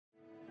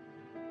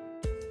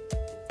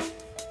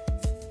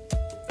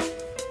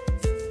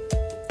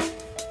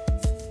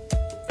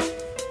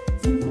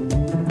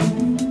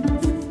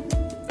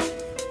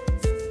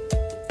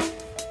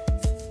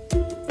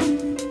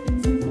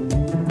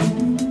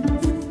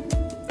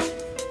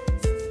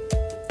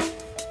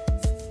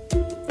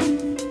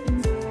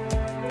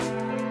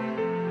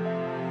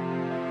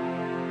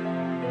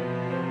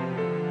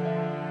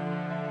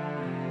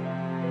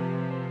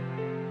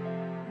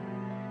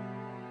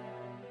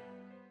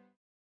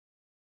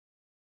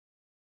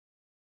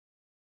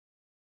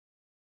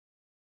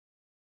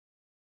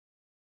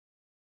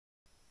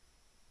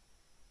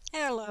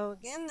Hello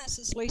again, this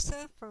is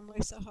Lisa from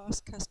Lisa Haas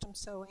Custom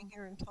Sewing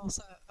here in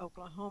Tulsa,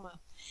 Oklahoma.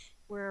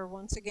 We're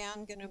once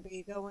again going to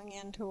be going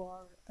into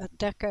our A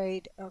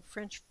Decade of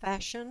French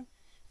Fashion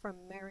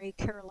from Mary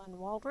Carolyn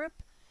Waldrop.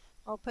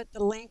 I'll put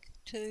the link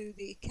to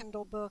the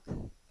Kindle book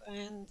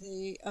and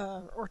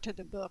or to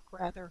the book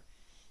rather,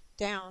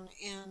 down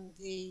in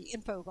the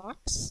info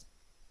box.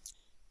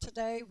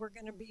 Today we're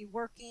going to be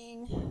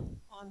working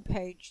on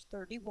page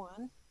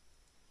 31,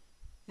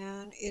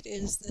 and it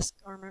is this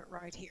garment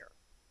right here.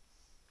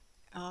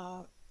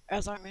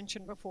 As I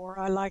mentioned before,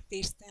 I like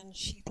these thin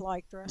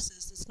sheath-like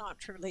dresses. It's not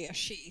truly a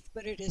sheath,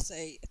 but it is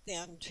a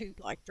thin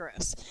tube-like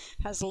dress.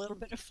 Has a little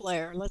bit of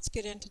flare. Let's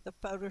get into the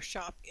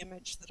Photoshop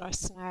image that I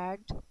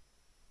snagged.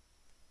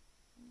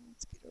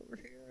 Let's get over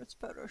here. It's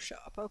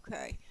Photoshop.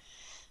 Okay.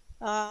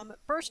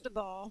 First of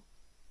all,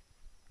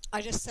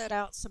 I just set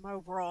out some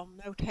overall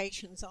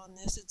notations on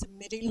this. It's a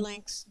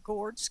midi-length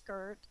gored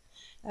skirt.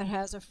 It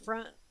has a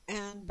front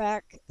and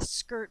back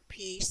skirt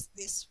piece,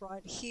 this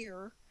right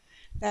here,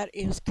 that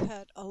is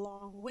cut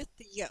along with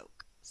the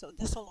yoke. So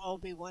this will all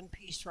be one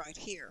piece right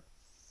here.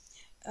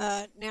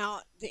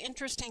 Now, the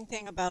interesting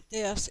thing about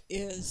this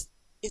is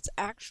it's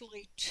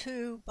actually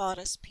two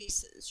bodice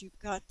pieces. You've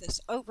got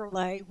this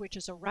overlay, which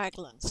is a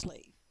raglan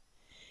sleeve.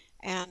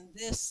 And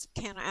this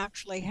can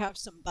actually have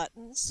some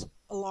buttons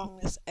along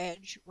this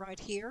edge right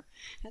here.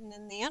 And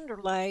then the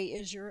underlay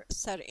is your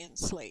set-in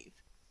sleeve.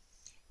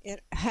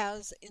 It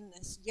has in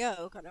this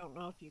yoke, I don't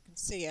know if you can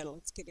see it,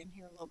 let's get in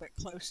here a little bit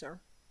closer.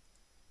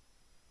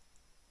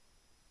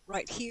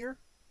 Right here,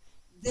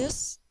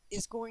 this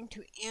is going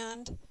to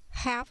end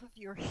half of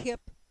your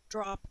hip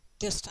drop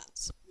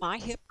distance. My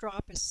hip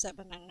drop is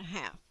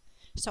 7.5.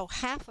 So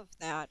half of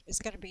that is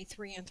going to be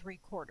 3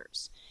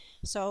 3/4.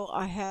 So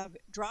I have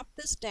dropped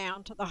this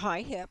down to the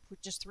high hip,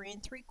 which is 3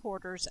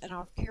 3/4, and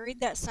I've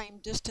carried that same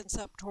distance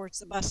up towards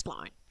the bust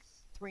line,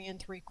 3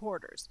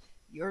 3/4.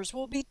 Yours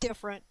will be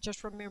different.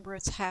 Just remember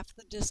it's half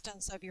the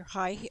distance of your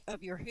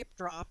hip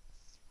drop,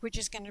 which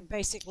is going to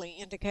basically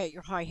indicate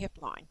your high hip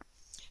line.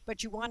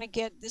 But you want to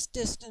get this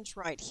distance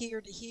right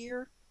here to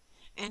here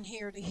and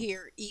here to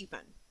here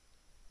even.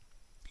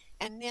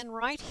 And then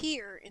right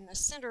here in the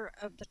center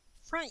of the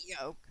front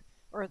yoke,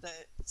 or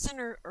the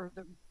center, or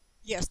the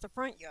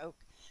front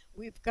yoke,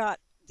 we've got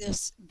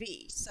this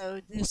V.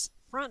 So this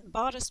front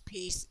bodice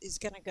piece is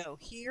going to go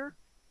here,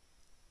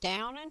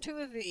 down into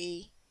a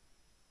V,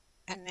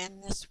 and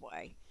then this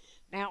way.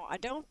 Now, I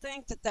don't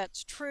think that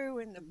that's true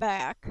in the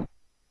back.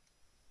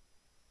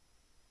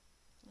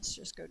 Let's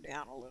just go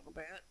down a little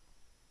bit.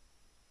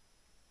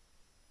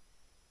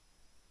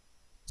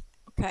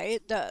 Okay,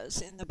 it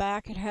does. In the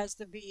back, it has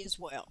the V as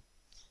well.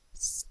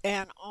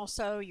 And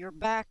also, your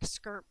back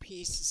skirt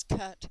piece is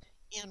cut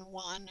in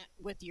one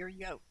with your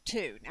yoke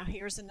too. Now,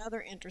 here's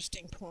another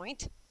interesting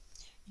point.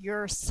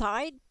 Your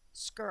side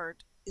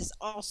skirt is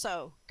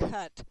also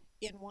cut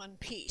in one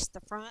piece.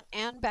 The front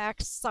and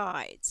back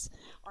sides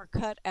are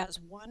cut as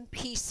one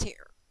piece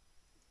here.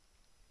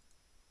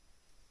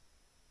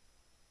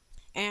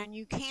 And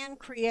you can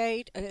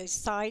create a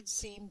side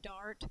seam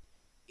dart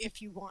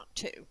if you want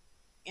to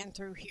in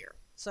through here.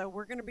 So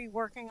we're going to be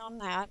working on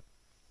that.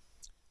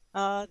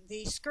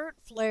 The skirt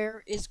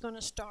flare is going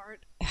to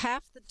start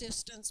half the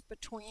distance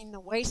between the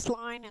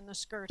waistline and the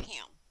skirt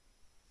hem.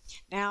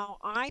 Now,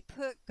 I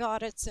put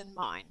godets in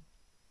mine,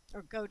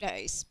 or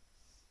godets.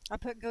 I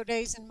put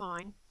godets in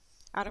mine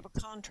out of a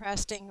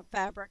contrasting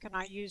fabric, and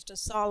I used a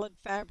solid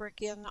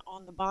fabric in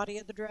on the body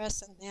of the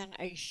dress and then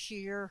a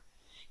sheer,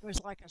 it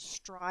was like a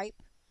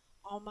stripe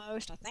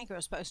almost. I think it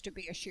was supposed to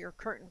be a sheer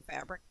curtain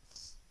fabric,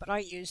 but I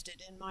used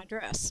it in my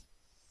dress.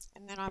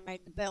 And then I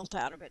made the belt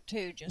out of it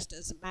too, just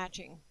as a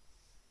matching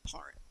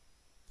part.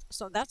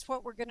 So that's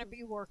what we're going to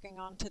be working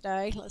on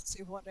today. Let's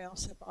see, what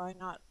else have I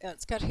not.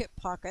 It's got hip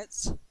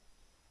pockets.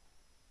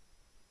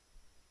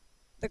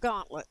 The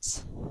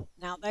gauntlets.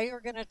 Now they are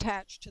going to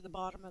attach to the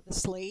bottom of the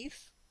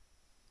sleeve.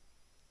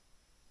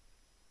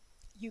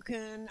 You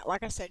can,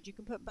 like I said, you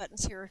can put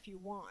buttons here if you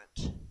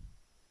want.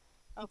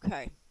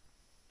 Okay,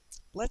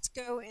 let's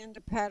go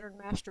into Pattern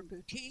Master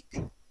Boutique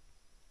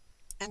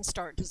and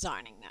start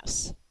designing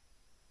this.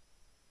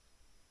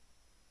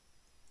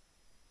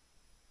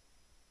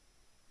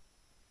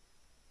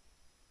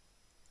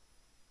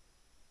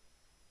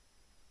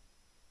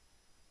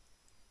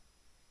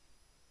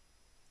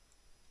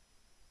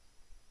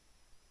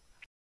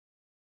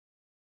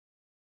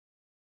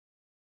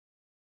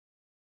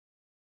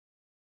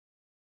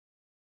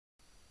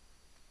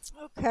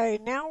 Okay,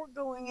 now we're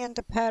going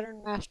into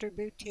Pattern Master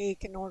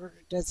Boutique in order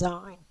to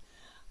design.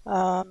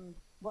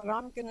 What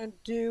I'm going to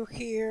do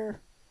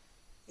here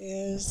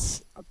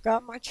is I've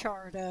got my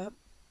chart up,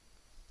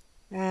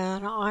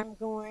 and I'm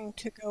going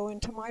to go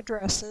into my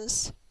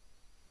dresses.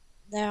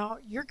 Now,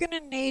 you're going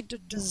to need to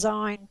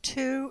design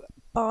two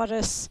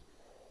bodice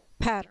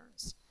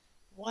patterns.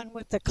 One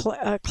with the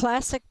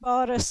classic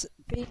bodice,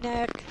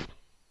 V-neck,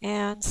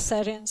 and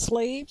set-in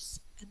sleeves.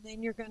 And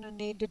then you're going to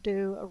need to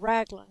do a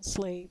raglan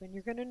sleeve, and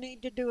you're going to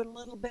need to do a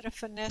little bit of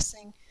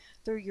finessing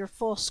through your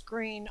full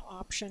screen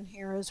option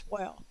here as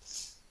well.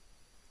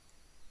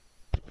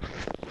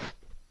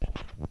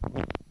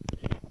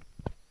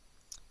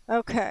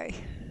 Okay,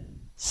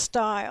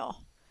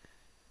 style.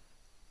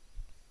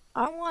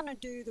 I want to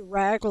do the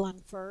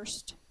raglan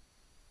first.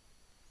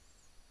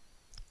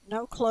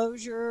 No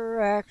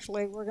closure.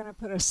 Actually, we're going to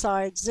put a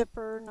side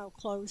zipper, no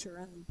closure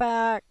in the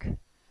back.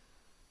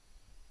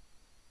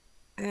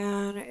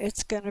 And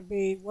it's going to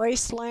be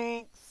waist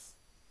length,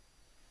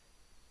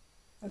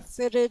 a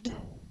fitted,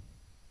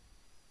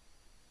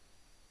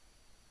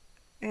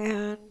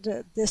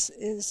 and this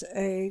is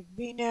a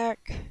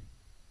V-neck.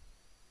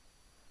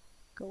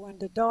 Go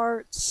into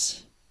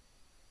darts.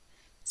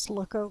 Let's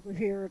look over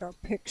here at our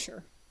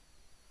picture.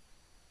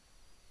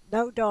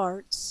 No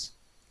darts.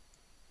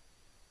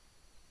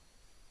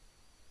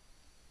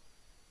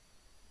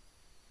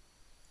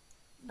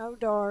 No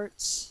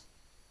darts.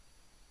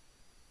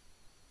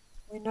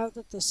 We know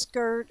that the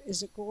skirt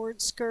is a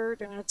gored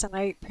skirt and it's an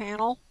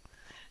 8-panel.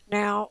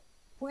 Now,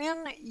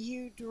 when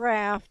you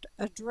draft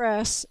a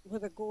dress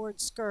with a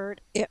gored skirt,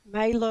 it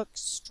may look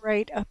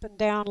straight up and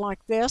down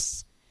like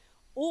this,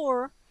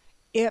 or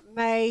it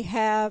may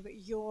have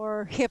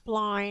your hip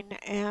line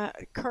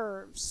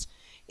curves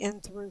in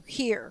through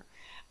here.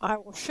 I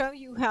will show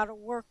you how to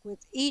work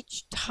with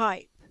each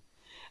type.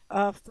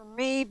 For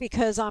me,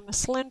 because I'm a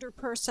slender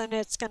person,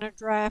 it's going to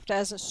draft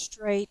as a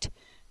straight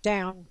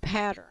down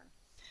pattern.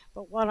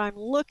 But what I'm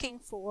looking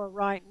for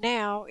right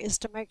now is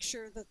to make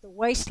sure that the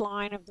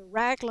waistline of the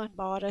raglan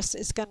bodice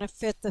is going to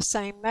fit the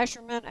same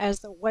measurement as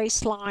the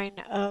waistline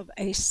of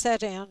a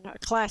set-in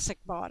classic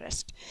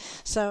bodice.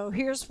 So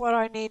here's what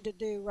I need to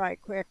do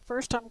right quick.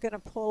 First, I'm going to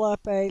pull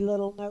up a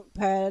little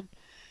notepad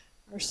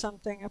or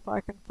something if I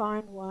can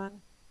find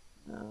one.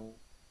 Let's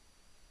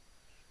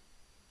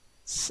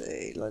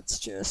see, let's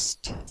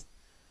just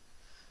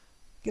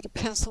get a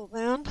pencil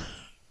then.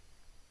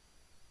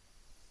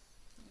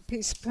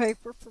 Piece of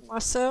paper for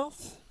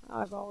myself.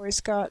 I've always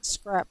got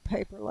scrap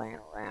paper laying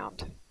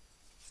around.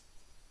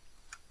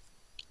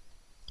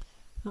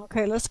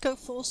 Okay, let's go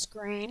full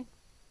screen.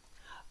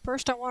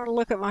 First, I want to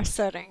look at my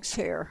settings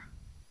here.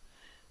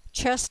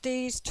 Chest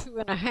ease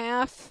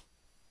 2.5.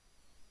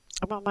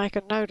 I'm going to make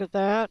a note of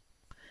that.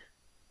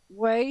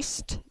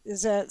 Waist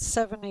is at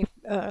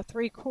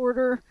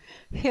 73/4.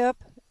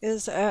 Hip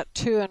is at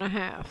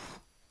 2.5.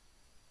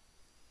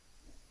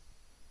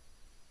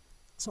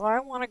 So I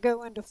want to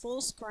go into full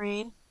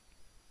screen,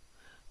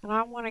 and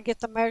I want to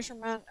get the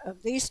measurement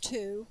of these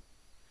two,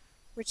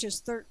 which is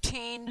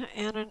 13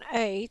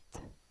 1/8.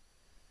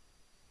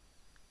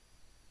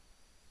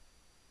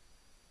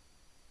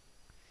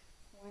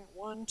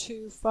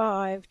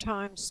 .125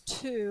 times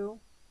 2.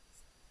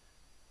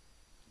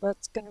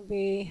 That's going to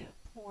be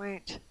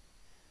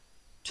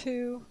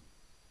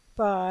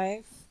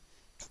 0.25,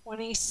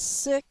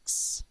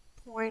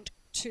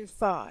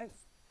 26.25.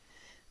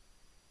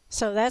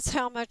 So that's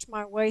how much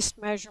my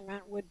waist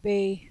measurement would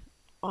be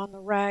on the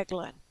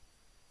raglan.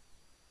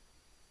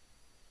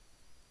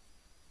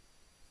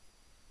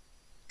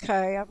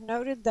 Okay, I've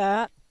noted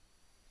that.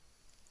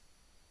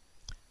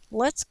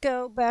 Let's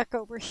go back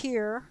over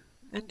here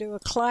and do a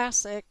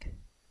classic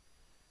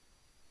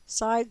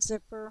side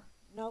zipper,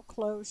 no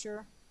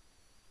closure,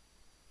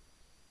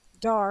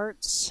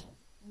 darts,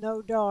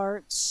 no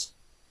darts,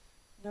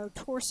 no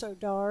torso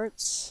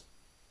darts.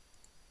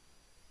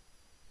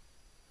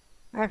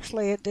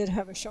 Actually, it did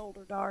have a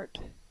shoulder dart,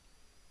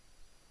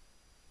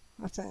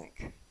 I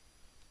think.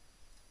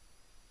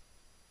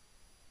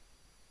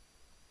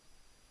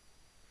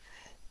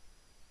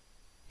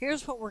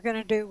 Here's what we're going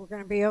to do. We're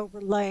going to be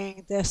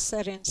overlaying this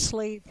set-in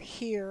sleeve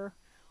here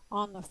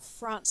on the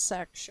front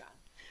section.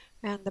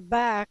 And the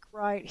back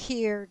right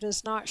here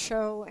does not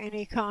show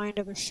any kind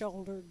of a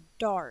shoulder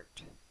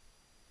dart.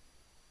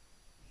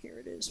 Here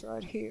it is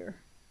right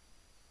here.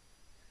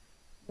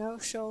 No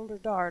shoulder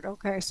dart.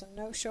 Okay, so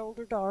no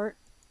shoulder dart.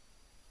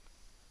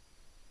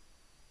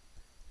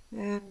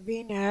 And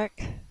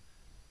V-neck.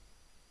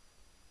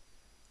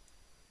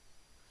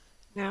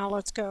 Now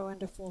let's go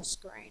into full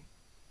screen.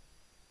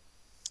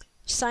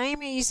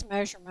 Same ease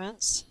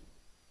measurements.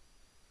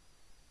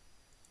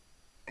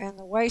 And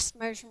the waist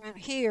measurement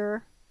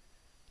here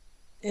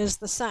is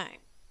the same.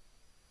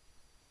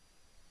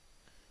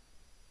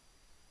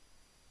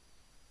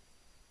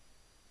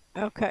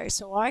 Okay,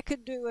 so I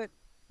could do it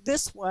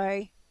this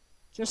way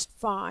just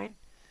fine.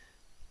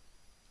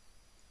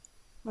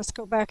 Let's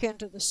go back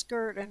into the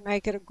skirt and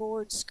make it a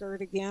gored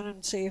skirt again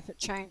and see if it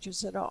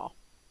changes at all.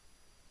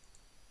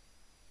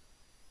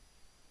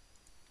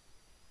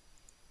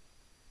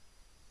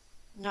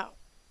 No,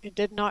 it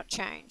did not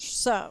change.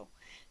 So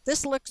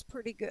this looks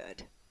pretty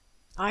good.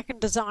 I can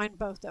design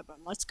both of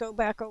them. Let's go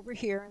back over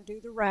here and do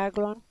the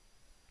raglan.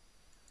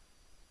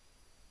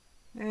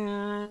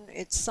 And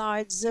it's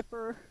side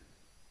zipper,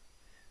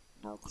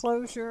 no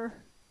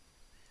closure,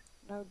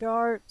 no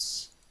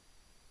darts,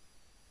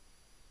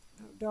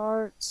 no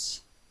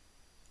darts.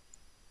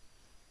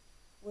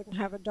 Wouldn't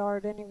have a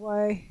dart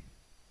anyway.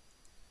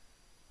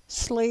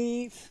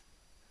 Sleeve.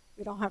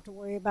 We don't have to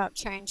worry about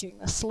changing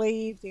the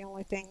sleeve. The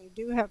only thing you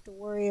do have to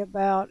worry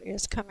about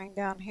is coming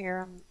down here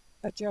and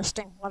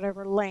adjusting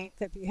whatever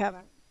length if you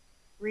haven't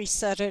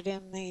reset it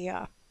in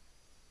the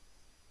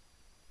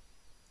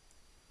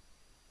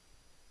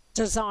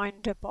design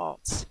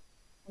defaults,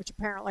 which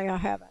apparently I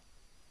haven't.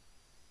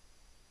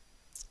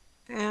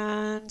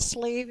 And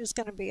sleeve is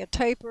going to be a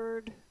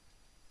tapered.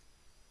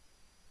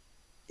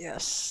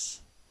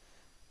 Yes.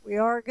 We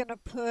are going to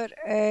put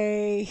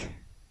a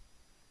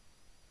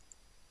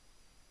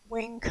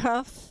wing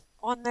cuff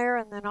on there,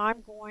 and then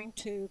I'm going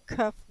to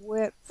cuff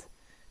width,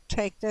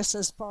 take this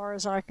as far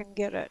as I can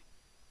get it.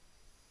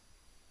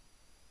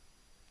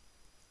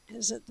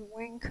 Is it the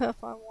wing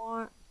cuff I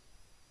want?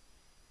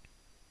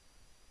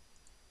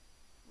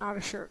 Not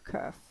a shirt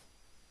cuff.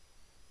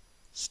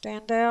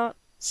 Stand out,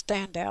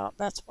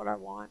 that's what I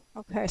want.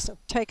 Okay, so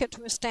take it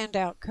to a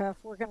standout cuff.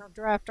 We're going to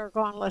draft our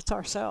gauntlets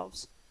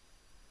ourselves.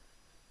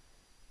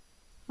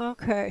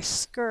 Okay,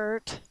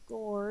 skirt,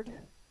 gourd,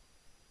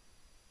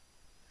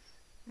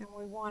 and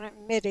we want it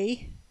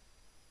midi.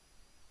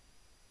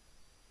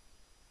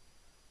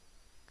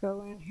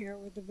 Go in here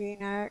with the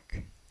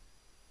V-neck.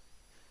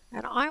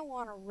 And I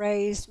want to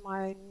raise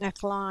my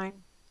neckline.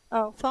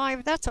 Oh,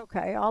 5, that's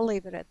okay. I'll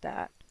leave it at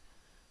that.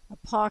 A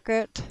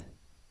pocket.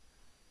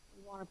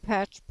 We want a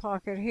patch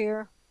pocket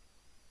here.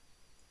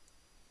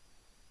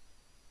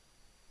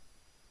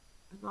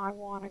 And I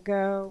want to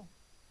go,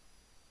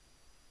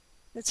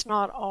 it's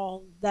not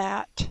all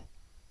that.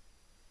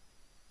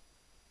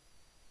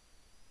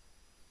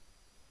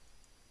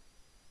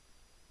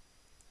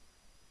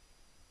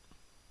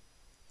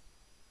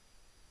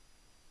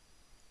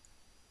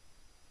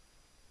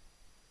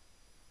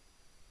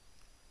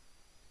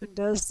 And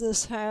does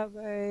this have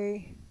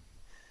a,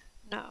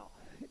 no,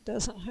 it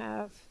doesn't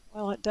have,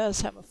 well, it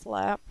does have a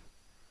flap.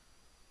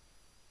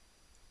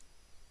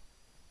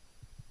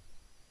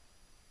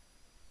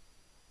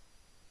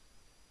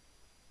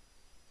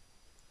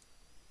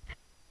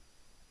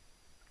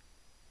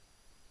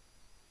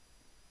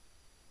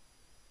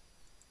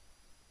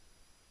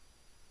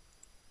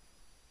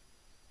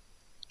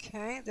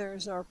 Okay,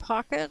 there's our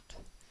pocket.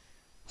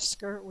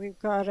 Skirt we've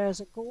got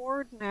as a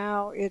gourd.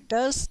 Now it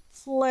does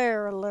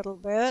flare a little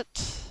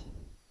bit.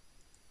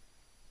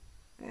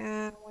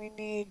 And we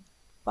need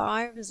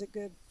 5 is a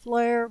good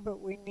flare, but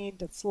we need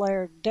the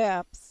flare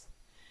depth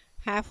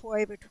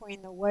halfway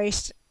between the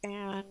waist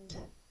and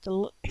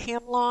the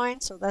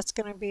hemline. So that's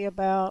going to be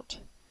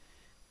about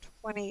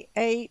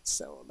 28,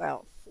 so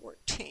about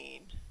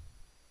 14.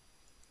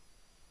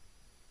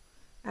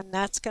 And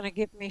that's going to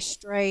give me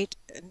straight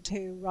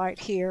into right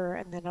here,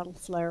 and then it'll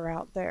flare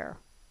out there.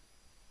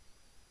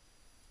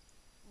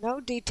 No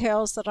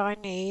details that I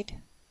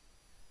need.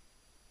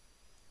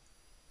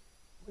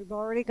 We've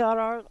already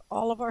got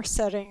all of our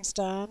settings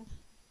done.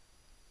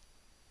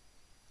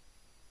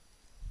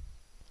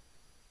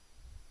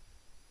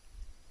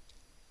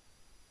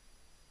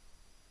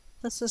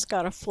 This has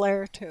got a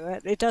flare to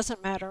it. It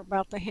doesn't matter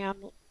about the hem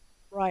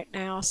right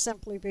now,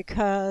 simply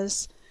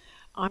because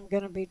I'm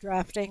going to be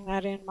drafting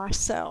that in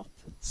myself.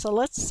 So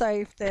let's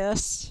save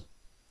this.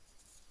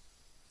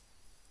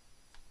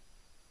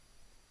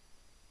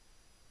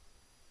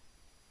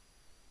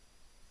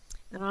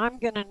 And I'm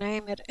going to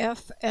name it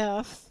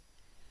FF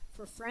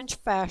for French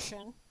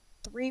Fashion,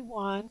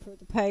 31 for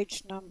the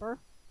page number,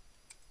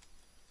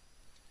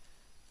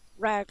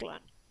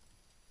 raglan.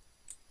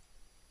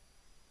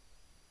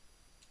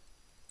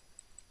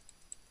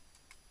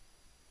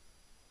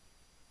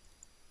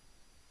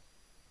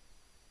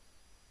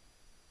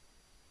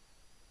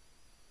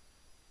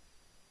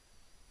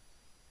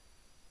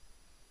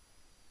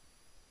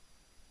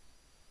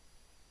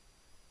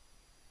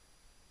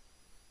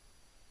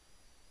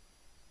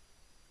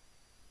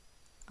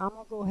 I'm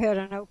going to go ahead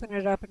and open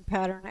it up in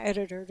Pattern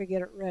Editor to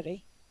get it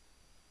ready.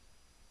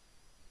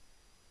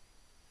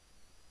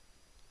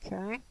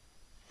 Okay.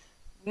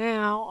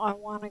 Now I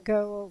want to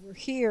go over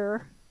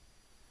here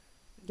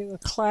and do a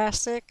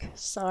classic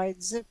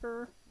side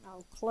zipper,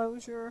 no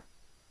closure,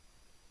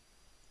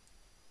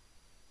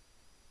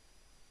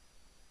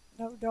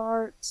 no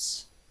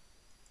darts,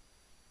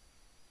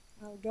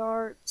 no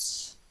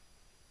darts.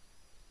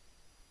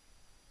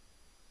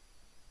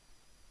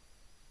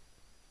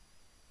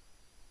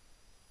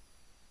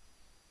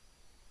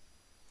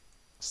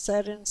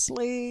 Set in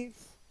sleeve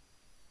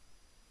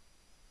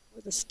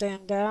with a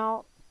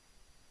standout.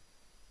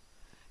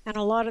 And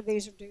a lot of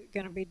these are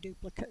going to be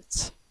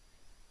duplicates.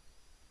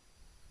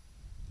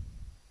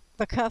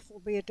 The cuff will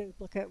be a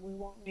duplicate. We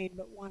won't need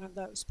but one of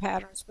those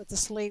patterns, but the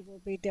sleeve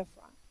will be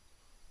different.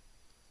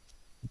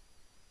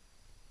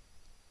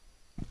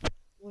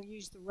 We'll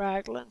use the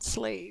raglan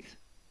sleeve,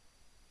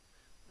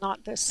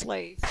 not this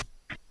sleeve.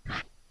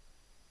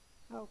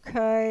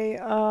 Okay,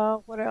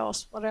 what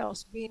else? What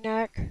else?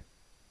 V-neck.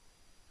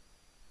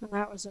 And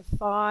that was a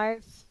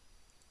 5.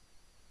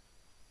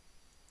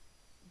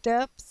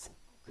 Depth,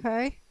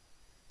 okay.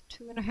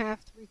 2.5,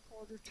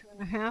 3/4,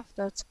 2.5.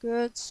 That's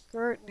good.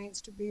 Skirt needs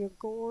to be a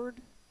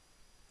gourd.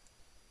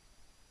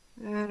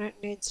 And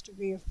it needs to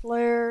be a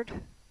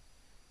flared.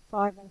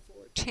 5 and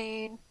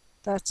 14.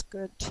 That's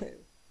good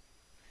too.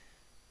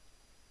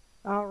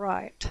 All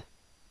right.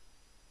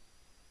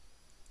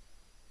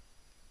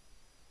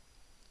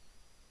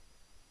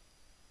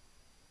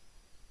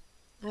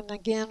 And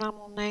again, I'm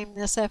going to name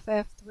this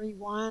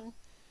FF31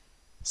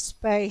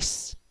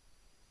 space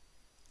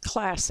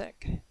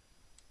classic.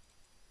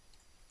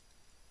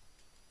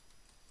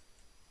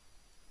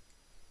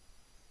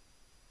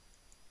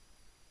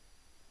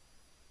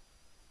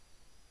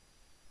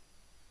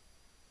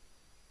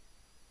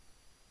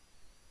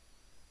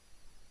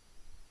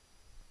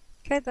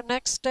 Okay, the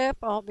next step,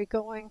 I'll be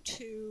going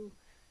to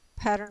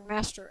Pattern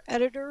Master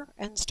Editor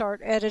and start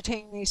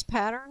editing these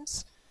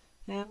patterns,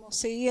 and we'll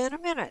see you in a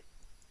minute.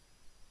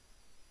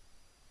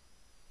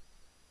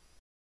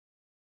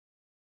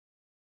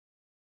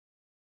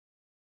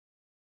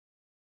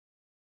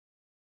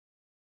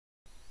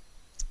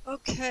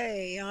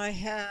 Okay, I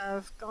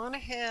have gone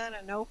ahead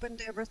and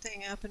opened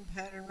everything up in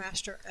Pattern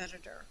Master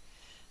Editor.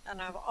 And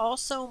I've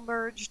also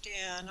merged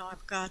in,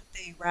 I've got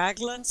the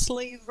raglan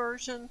sleeve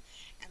version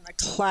and the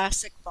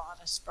classic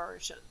bodice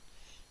version.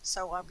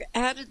 So I've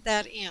added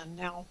that in.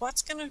 Now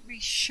what's going to be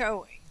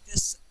showing,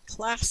 this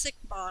classic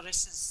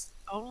bodice is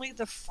only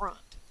the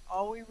front.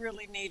 All we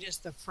really need is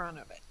the front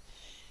of it,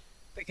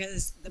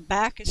 because the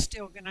back is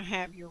still going to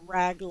have your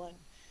raglan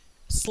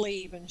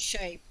sleeve and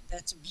shape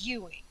that's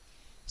viewing.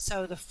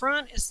 So the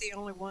front is the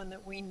only one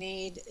that we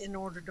need in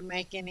order to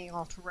make any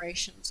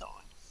alterations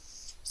on.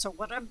 So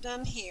what I've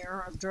done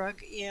here, I've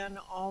drug in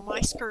all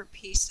my skirt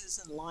pieces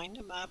and lined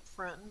them up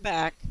front and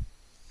back.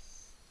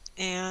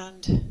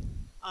 And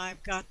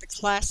I've got the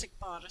classic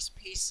bodice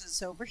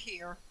pieces over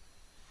here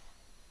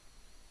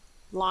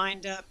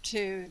lined up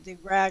to the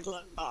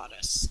raglan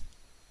bodice.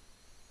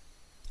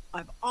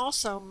 I've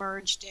also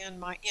merged in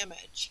my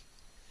image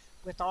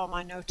with all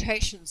my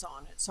notations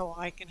on it so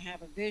I can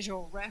have a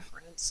visual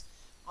reference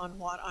on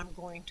what I'm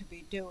going to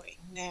be doing.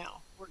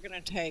 Now we're going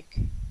to take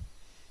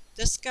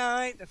this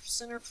guy, the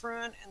center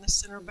front and the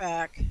center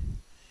back, and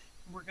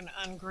we're going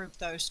to ungroup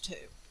those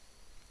two.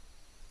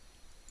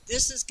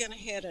 This is going to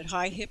hit at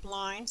high hip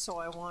line, so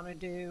I want to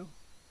do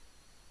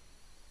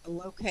a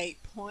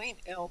locate point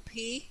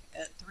LP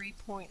at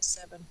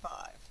 3.75.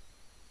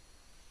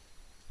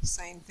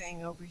 Same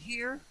thing over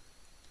here,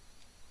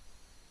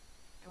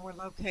 and we're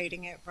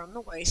locating it from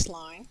the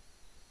waistline,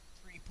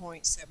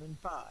 3.75.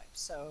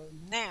 So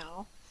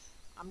now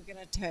I'm going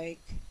to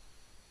take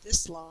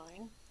this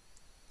line,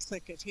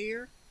 click it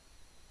here,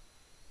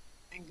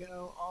 and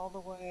go all the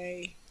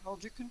way,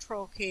 hold your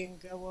control key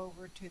and go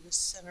over to the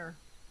center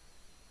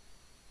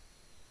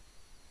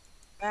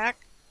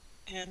back,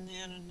 and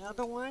then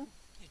another one,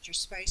 hit your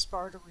space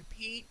bar to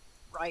repeat,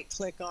 right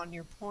click on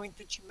your point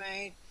that you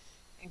made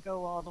and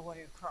go all the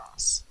way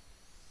across.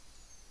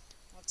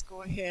 Let's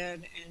go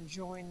ahead and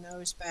join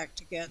those back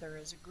together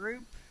as a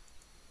group.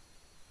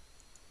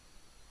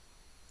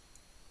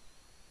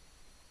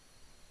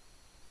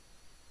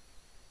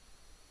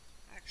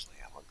 Actually,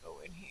 I will go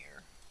in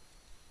here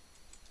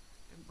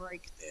and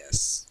break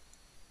this.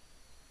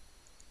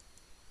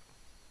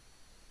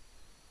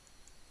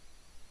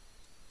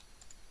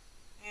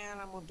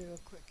 And I'm going to do a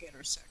quick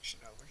intersection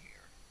over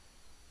here.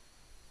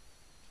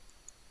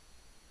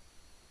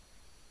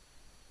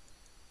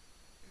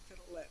 If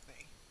it'll let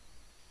me.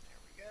 There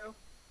we go.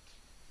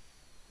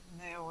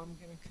 Now I'm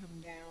going to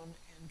come down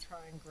and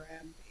try and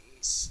grab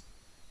these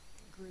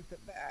and group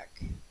it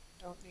back.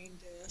 Don't need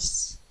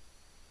this.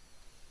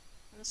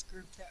 Let's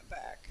group that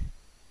back.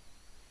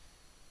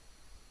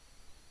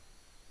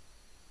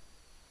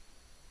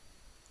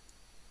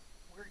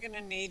 We're going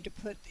to need to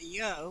put the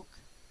yoke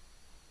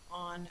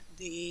on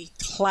the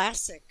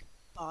classic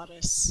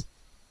bodice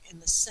in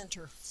the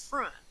center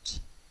front.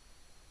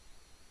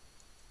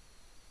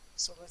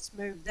 So let's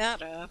move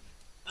that up,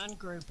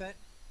 ungroup it.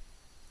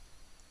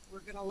 We're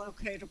going to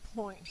locate a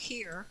point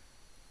here,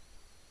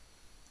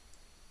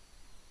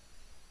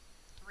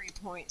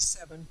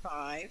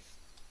 3.75.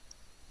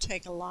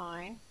 Take a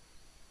line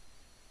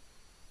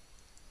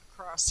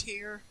across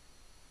here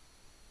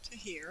to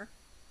here.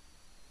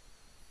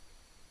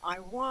 I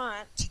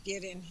want to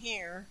get in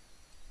here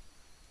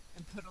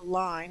and put a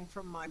line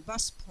from my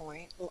bust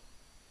point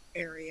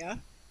area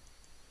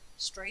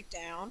straight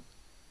down.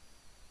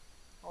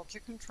 Hold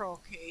your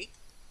control key.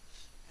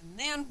 And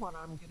then what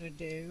I'm going to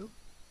do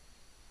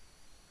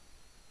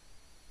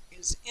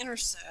is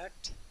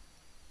intersect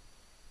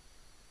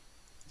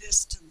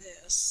this to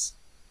this,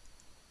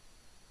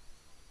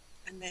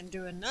 and then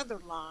do another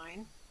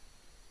line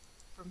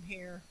from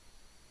here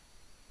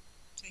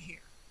to here.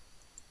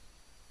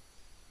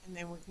 And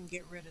then we can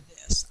get rid of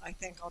this. I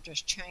think I'll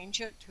just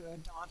change it to a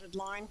dotted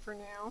line for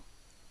now,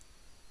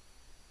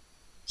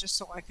 just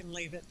so I can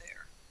leave it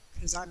there,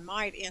 because I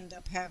might end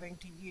up having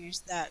to use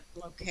that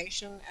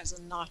location as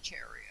a notch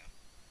area.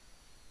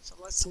 So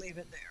let's leave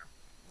it there.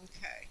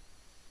 Okay,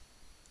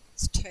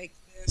 let's take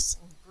this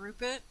and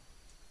group it.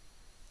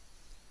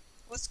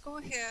 Let's go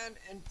ahead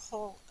and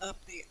pull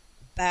up the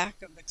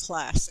back of the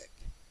classic,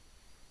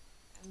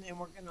 and then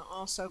we're going to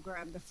also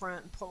grab the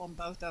front and pull them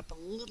both up a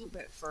little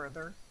bit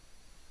further.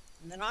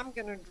 And then I'm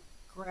going to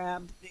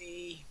grab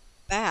the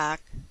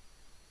back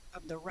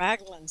of the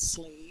raglan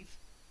sleeve,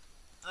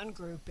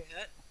 ungroup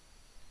it,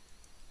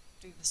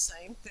 do the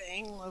same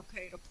thing,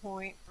 locate a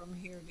point from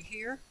here to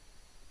here,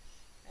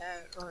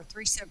 or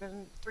 3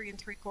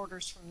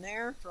 3/4 from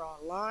there. Draw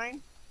a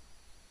line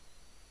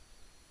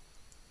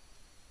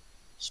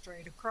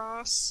straight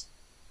across.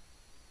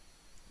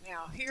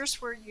 Now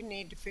here's where you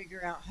need to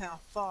figure out how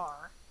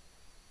far.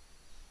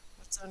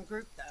 Let's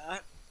ungroup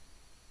that.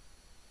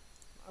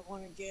 I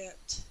want to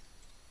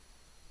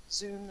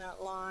zoom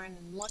that line,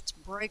 and let's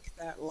break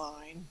that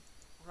line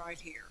right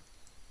here.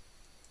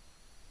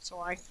 So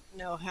I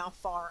know how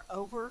far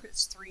over.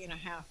 It's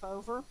 3.5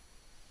 over.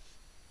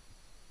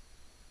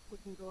 We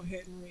can go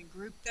ahead and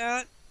regroup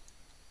that.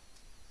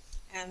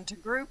 And to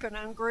group and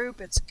ungroup,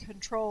 it's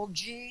Control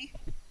G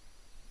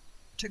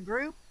to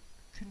group,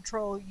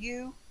 Control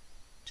U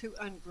to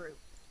ungroup.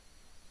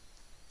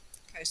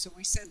 Okay, so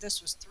we said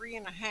this was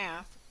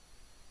 3.5.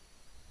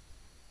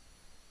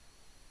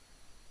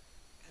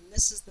 And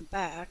this is the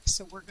back,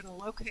 so we're going to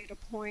locate a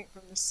point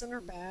from the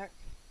center back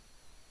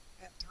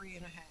at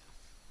 3.5.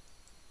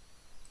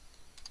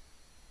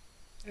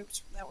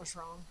 Oops, that was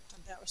wrong.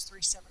 That was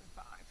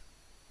 375.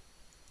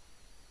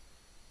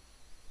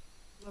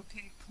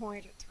 Locate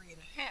point at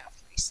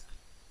 3.5, Lisa.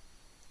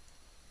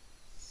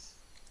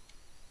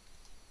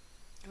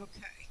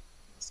 Okay,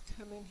 let's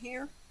come in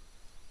here.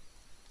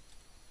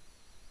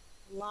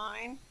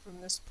 Line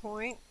from this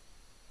point.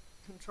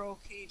 Control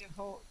key to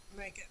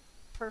make it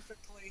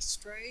perfectly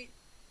straight.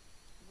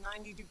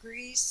 90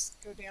 degrees.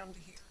 Go down to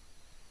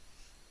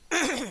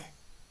here.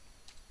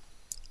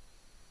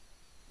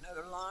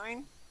 Another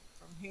line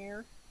from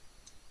here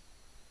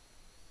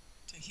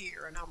to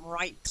here, and I'm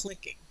right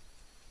clicking.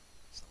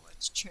 So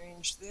let's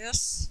change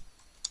this,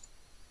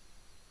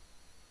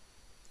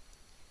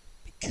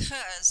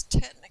 because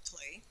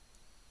technically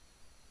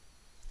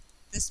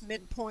this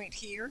midpoint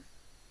here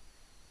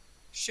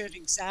should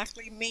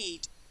exactly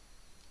meet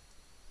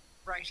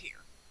right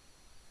here.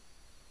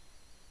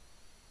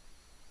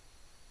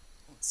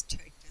 Let's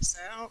take this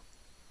out.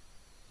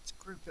 Let's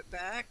group it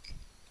back.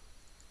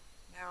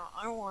 Now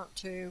I want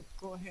to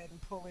go ahead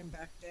and pull him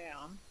back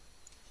down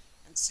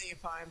and see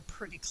if I'm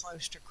pretty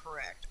close to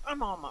correct.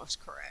 I'm almost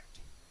correct.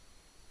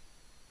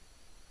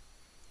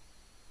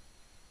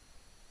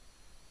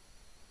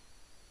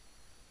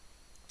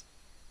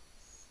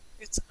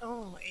 It's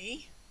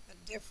only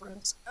a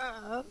difference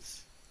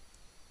of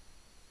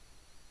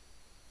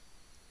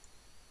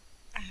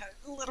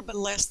a little bit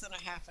less than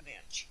 1/2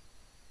 inch.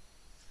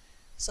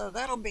 So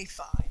that'll be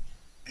fine.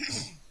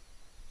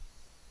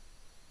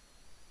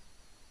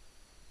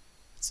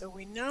 So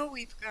we know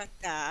we've got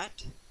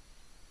that.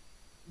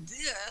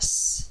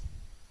 This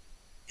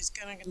is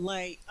going to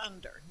lay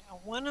under. Now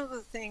one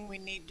other thing we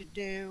need to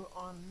do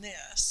on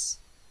this,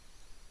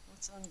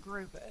 let's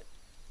ungroup it.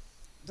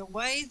 The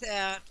way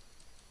that,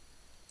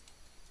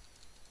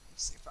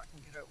 let's see if I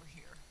can get over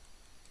here.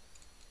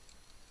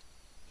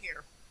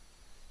 Here,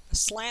 the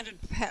slanted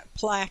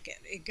placket,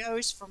 it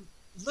goes from,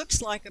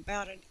 looks like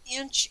about 1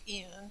 inch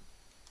in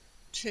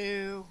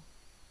to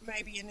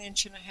maybe 1.5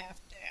 inches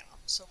down.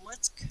 So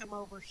let's come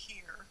over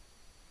here.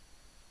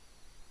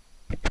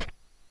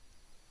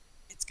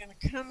 It's going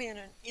to come in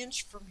 1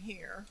 inch from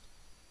here.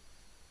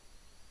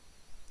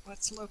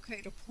 Let's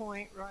locate a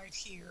point right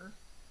here.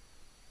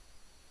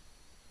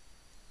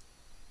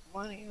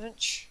 1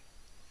 inch.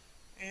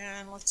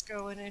 And let's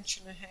go 1.5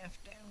 inches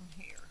down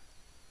here.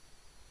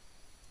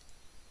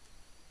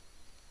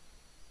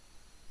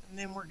 And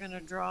then we're going to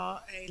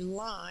draw a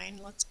line.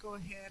 Let's go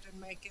ahead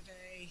and make it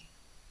a,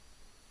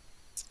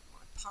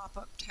 my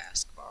pop-up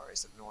taskbar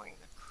is annoying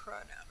the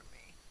crud out of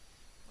me.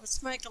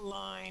 Let's make a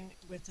line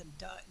with a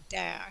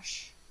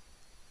dash.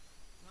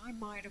 I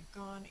might have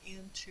gone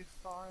in too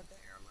far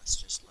there. Let's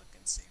just look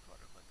and see what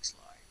it looks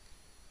like.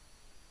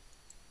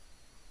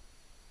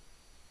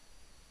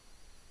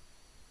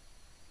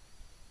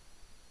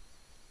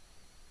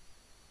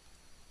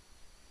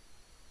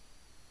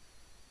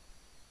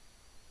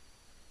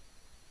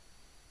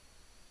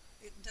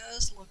 It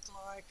does look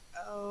like,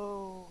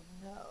 oh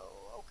no,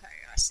 okay,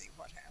 I see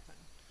what happened.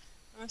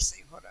 I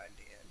see what I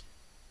did.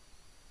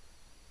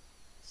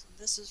 So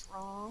this is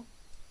wrong.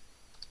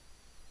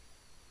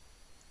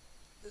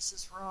 This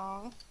is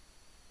wrong.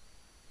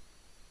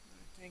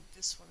 I think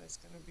this one is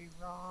going to be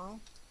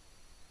wrong.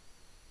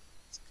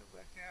 Let's go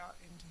back out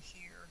into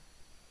here.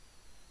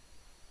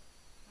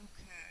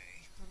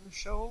 Okay, from the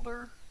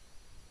shoulder,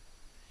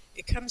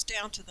 it comes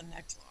down to the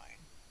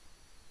neckline.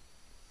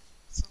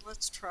 So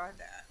let's try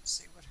that and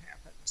see what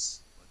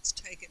happens. Let's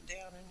take it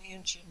down 1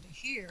 inch into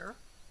here.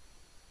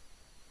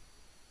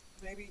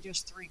 Maybe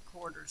just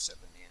 3/4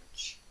 of an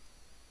inch.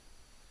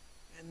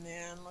 And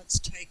then let's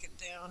take it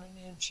down 1.5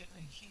 inches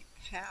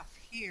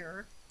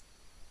here,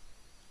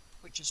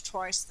 which is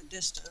twice the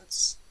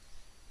distance.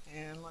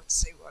 And let's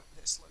see what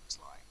this looks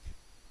like.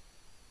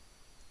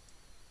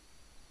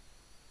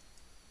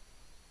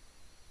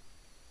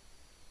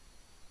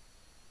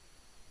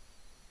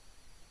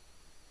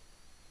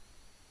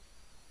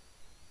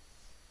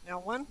 Now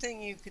one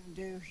thing you can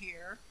do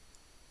here,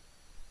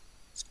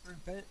 let's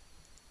group it.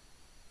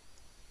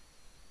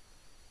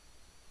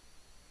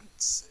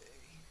 Let's see.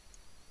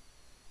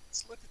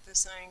 Let's look at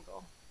this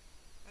angle.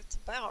 That's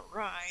about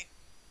right.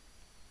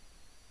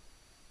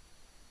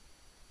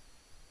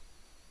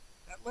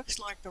 That looks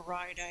like the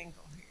right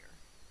angle here.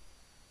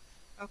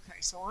 Okay,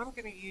 so I'm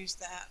going to use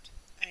that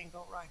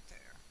angle right there.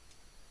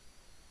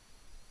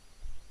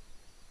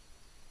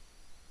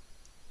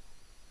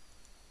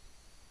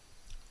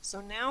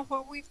 So now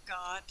what we've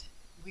got,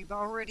 we've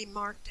already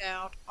marked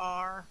out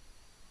our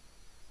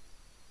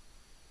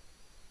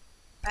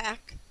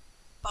back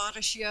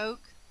bodice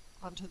yoke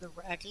onto the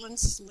raglan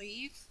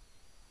sleeve,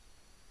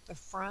 the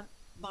front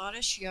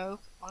bodice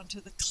yoke onto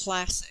the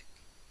classic.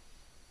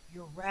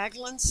 Your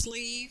raglan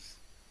sleeve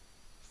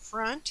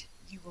front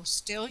you will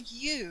still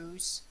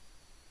use,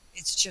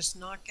 it's just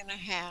not going to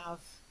have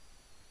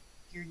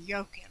your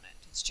yoke in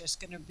it. It's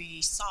just going to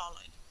be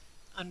solid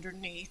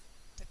underneath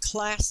the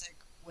classic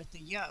with the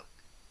yoke.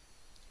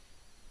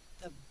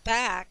 The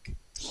back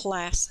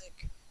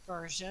classic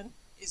version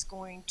is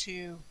going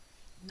to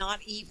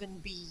not even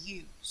be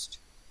used.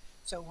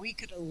 So we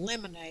could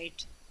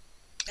eliminate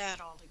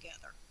that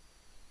altogether.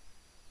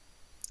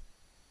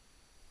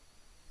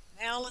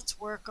 Now let's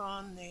work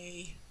on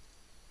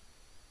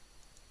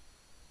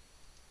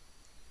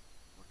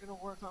we're going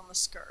to work on the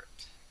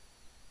skirt.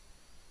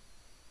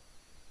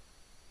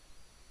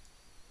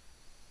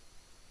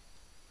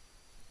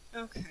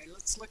 Okay,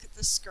 let's look at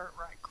the skirt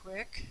right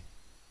quick.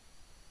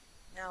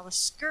 Now the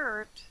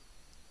skirt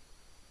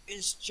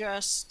is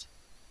just,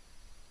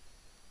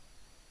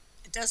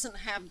 it doesn't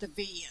have the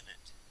V in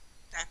it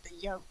that the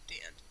yoke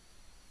did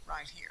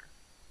right here.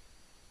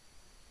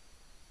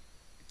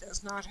 It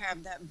does not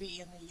have that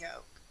V in the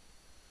yoke.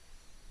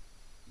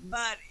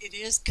 But it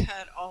is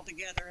cut all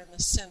together in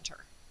the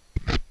center.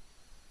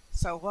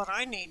 So what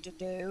I need to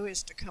do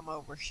is to come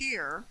over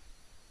here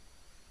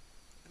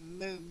and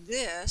move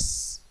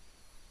this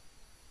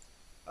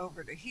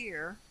over to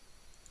here.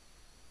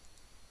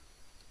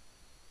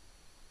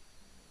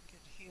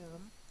 Get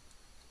him.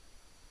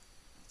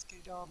 Let's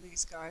get all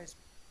these guys.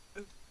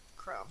 Ooh,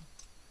 crumb.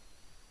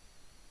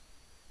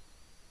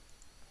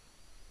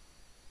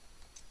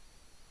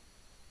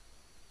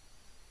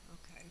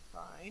 Okay,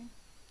 fine.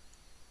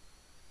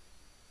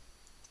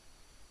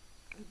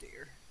 Oh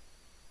dear.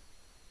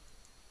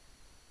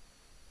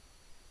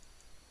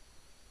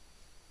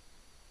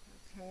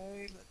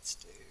 Okay, let's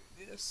do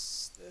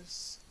this,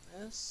 this,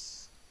 and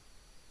this.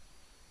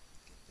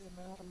 Get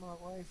them out of my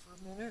way for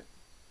a minute.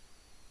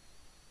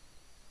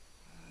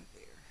 Ah,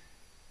 dear.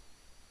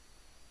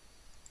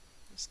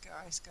 This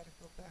guy's got to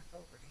go back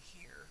over to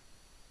here.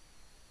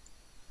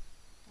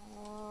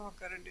 Oh, I've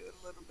got to do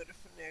a little bit of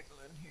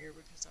finagling here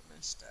because I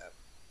messed up.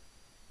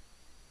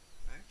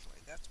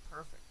 Actually, that's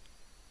perfect.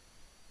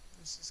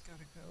 This has got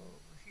to go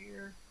over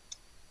here.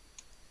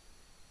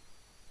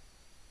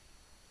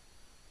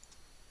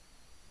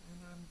 And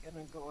I'm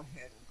going to go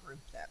ahead and group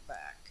that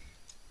back.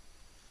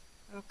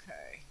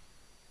 Okay.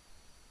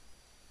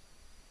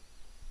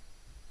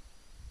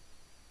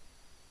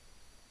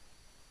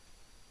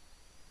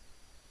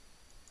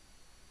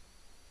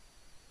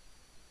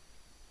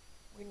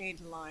 We need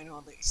to line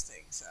all these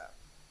things up.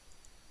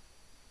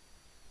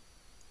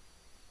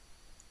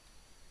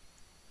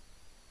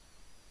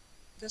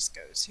 This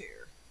goes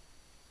here.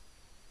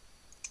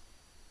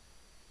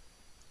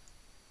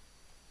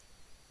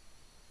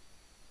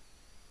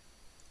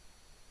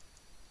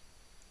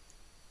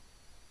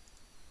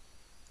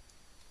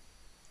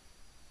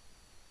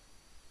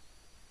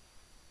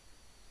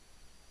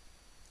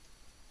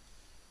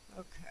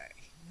 Okay,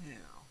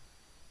 now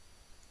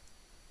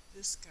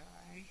this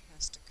guy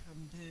has to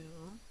come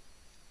down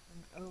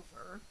and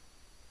over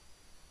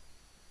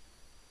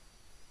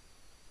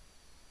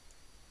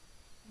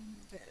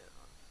and down.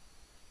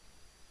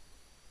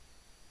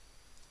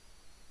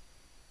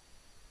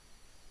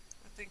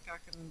 I think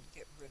I can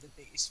get rid of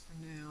these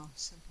for now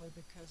simply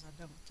because I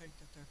don't think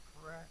that they're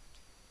correct.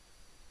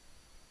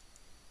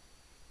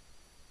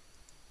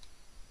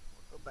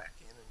 We'll go back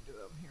in and do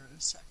them here in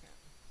a second.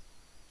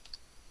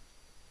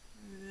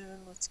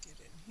 And let's get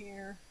in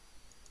here.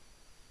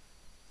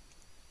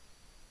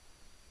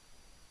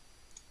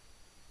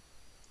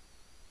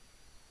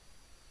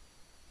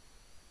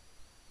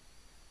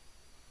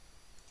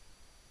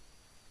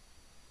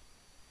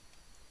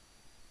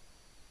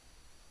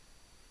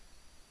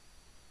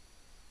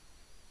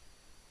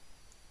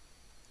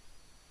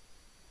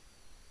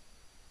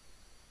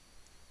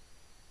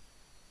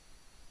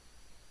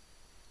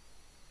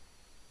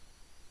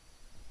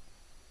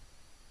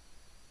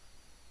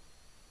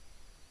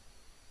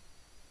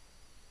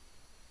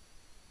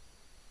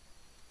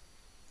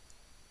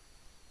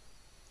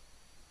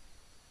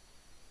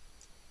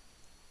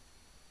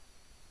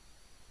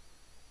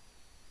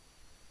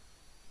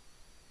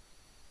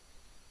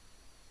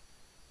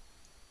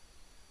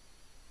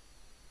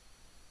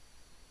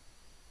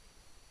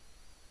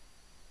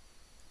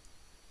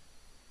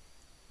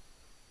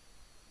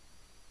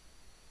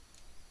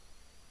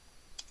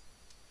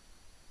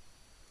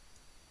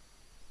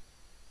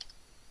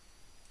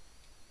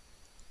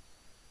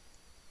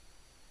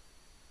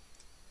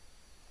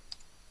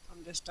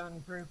 I'm just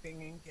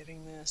ungrouping and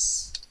getting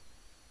this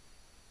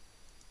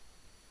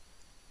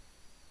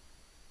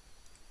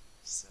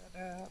set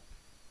up.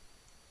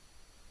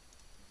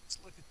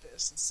 Let's look at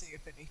this and see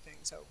if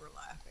anything's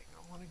overlapping.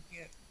 I want to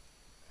get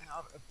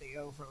out of the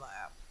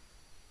overlap.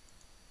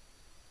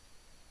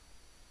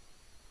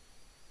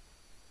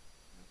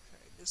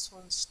 Okay, this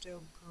one's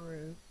still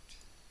grouped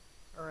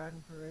or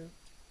ungrouped.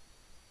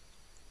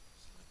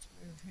 So let's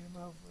move him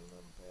over a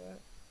little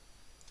bit.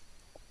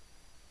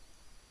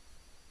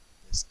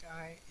 This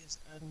guy is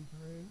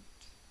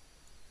ungrouped.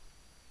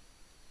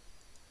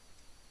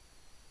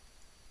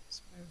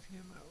 Let's move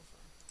him over.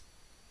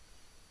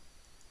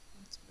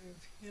 Let's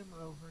move him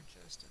over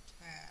just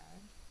a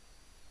tad.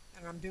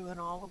 And I'm doing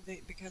all of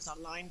the, because I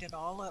lined it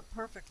all up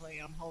perfectly,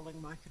 I'm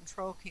holding my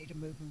control key to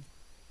move them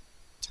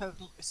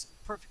totally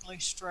perfectly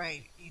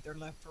straight, either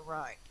left or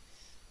right.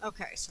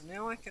 Okay, so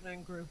now I can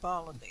ungroup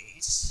all of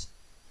these.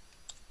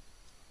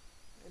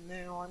 And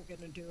now I'm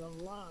going to do a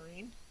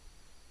line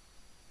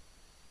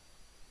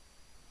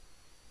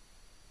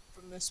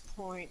from this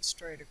point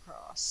straight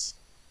across.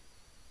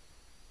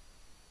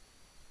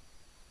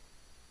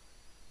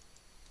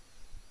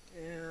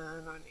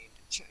 And I need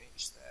to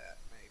change that,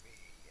 maybe,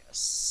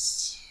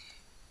 yes.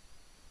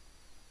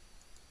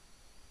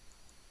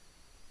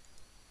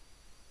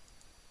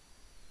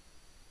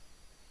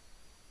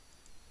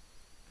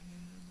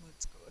 And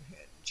let's go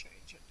ahead and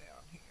change it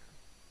down here.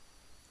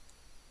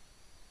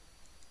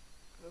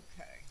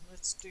 Okay,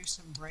 let's do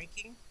some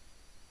breaking.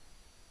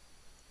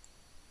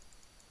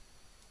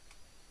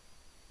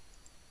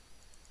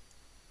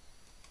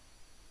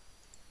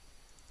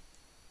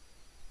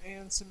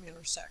 And some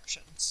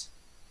intersections.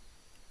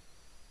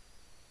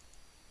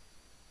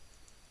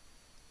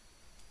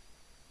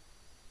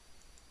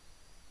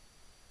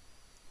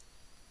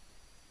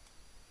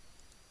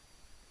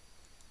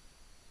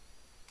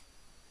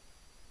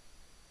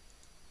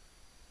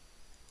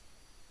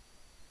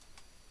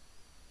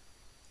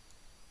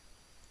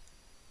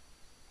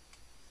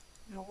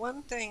 Now,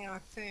 one thing I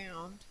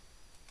found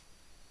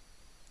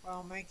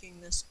while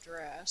making this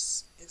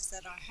dress is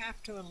that I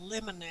have to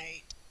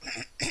eliminate,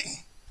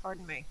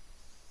 pardon me,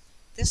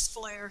 this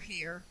flare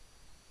here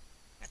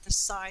at the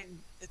side,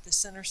 at the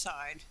center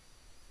side,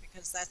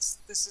 because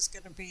this is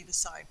going to be the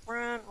side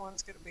front,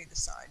 one's going to be the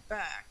side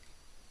back.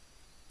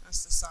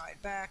 That's the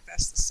side back,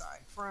 that's the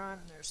side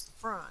front, and there's the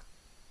front.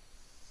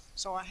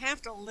 So I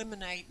have to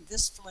eliminate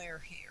this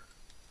flare here.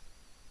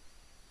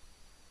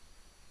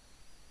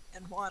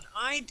 And what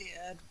I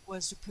did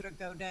was to put a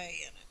godet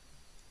in it.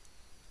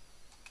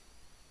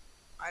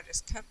 I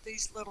just cut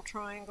these little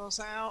triangles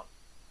out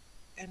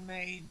and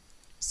made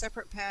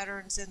separate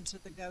patterns into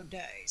the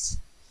godets.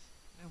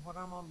 Now what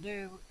I'm going to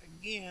do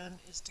again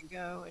is to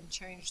go and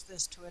change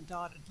this to a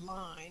dotted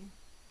line.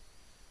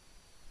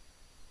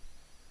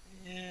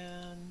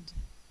 And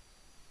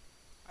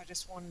I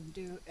just want to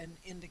do an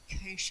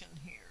indication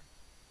here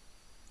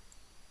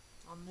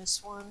on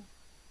this one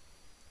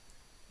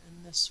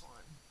and this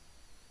one.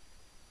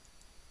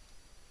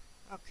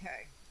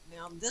 Okay,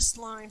 now this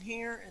line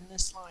here and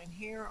this line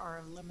here are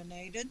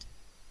eliminated.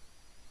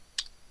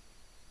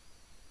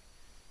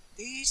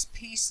 These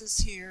pieces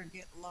here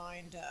get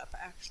lined up.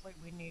 Actually,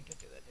 we need to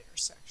do an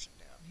intersection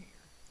down here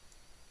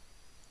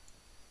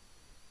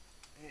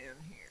and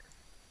here.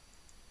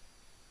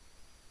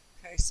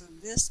 Okay, so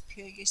this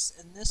piece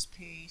and this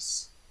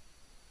piece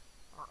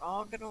are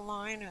all going to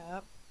line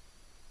up.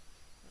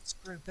 Let's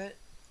group it.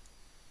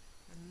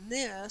 And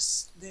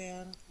this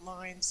then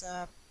lines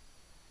up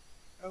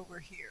over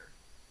here.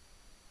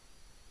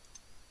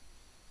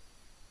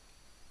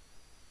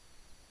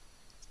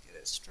 Let's get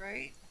it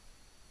straight.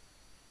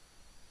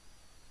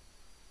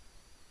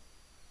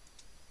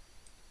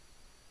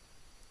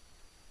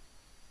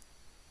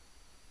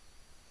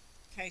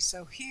 Okay,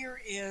 so here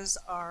is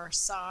our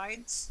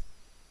sides.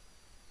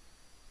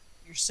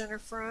 Your center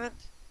front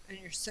and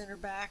your center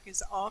back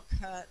is all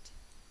cut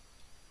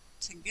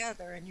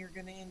together, and you're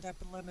going to end up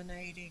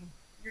eliminating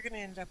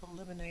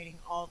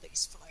all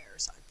these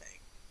flares, I think.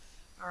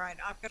 All right,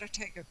 I've got to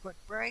take a quick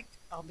break.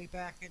 I'll be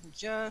back in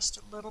just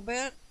a little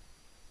bit.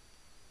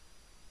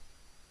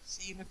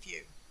 See you in a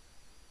few.